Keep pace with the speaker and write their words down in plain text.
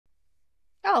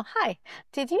Oh, hi.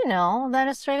 Did you know that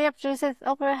Australia produces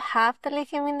over half the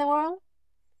lithium in the world?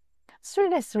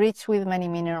 Australia is rich with many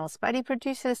minerals, but it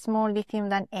produces more lithium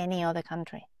than any other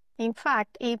country. In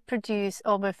fact, it produced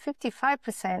over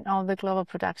 55% of the global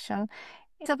production.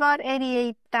 It's about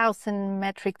 88,000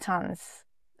 metric tons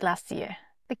last year.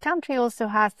 The country also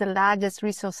has the largest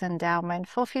resource endowment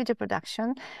for future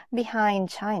production behind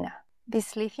China.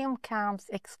 This lithium comes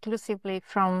exclusively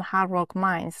from hard rock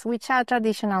mines, which are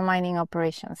traditional mining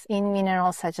operations in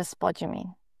minerals such as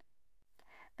spodumene.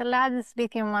 The largest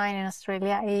lithium mine in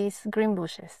Australia is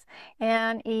Greenbushes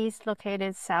and is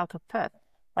located south of Perth,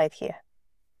 right here.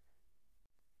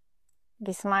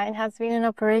 This mine has been in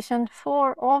operation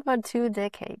for over 2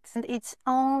 decades, and it's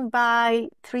owned by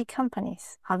three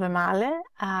companies. Albemarle,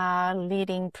 a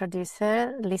leading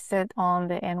producer listed on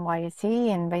the NYSE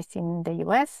and based in the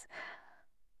US,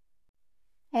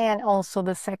 and also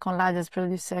the second largest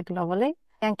producer globally.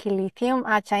 Yankee Lithium,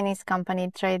 a Chinese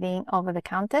company trading over the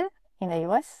counter in the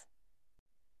US.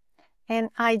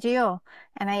 And IGO,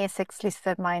 an ASX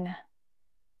listed miner.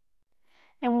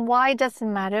 And why does it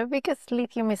matter? Because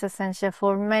lithium is essential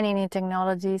for many new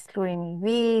technologies, including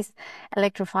EVs,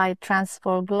 electrified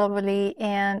transport globally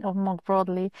and or more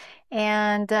broadly,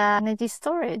 and energy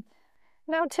storage.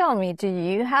 Now tell me, do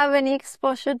you have any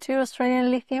exposure to Australian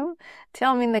lithium?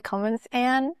 Tell me in the comments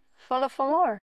and follow for more.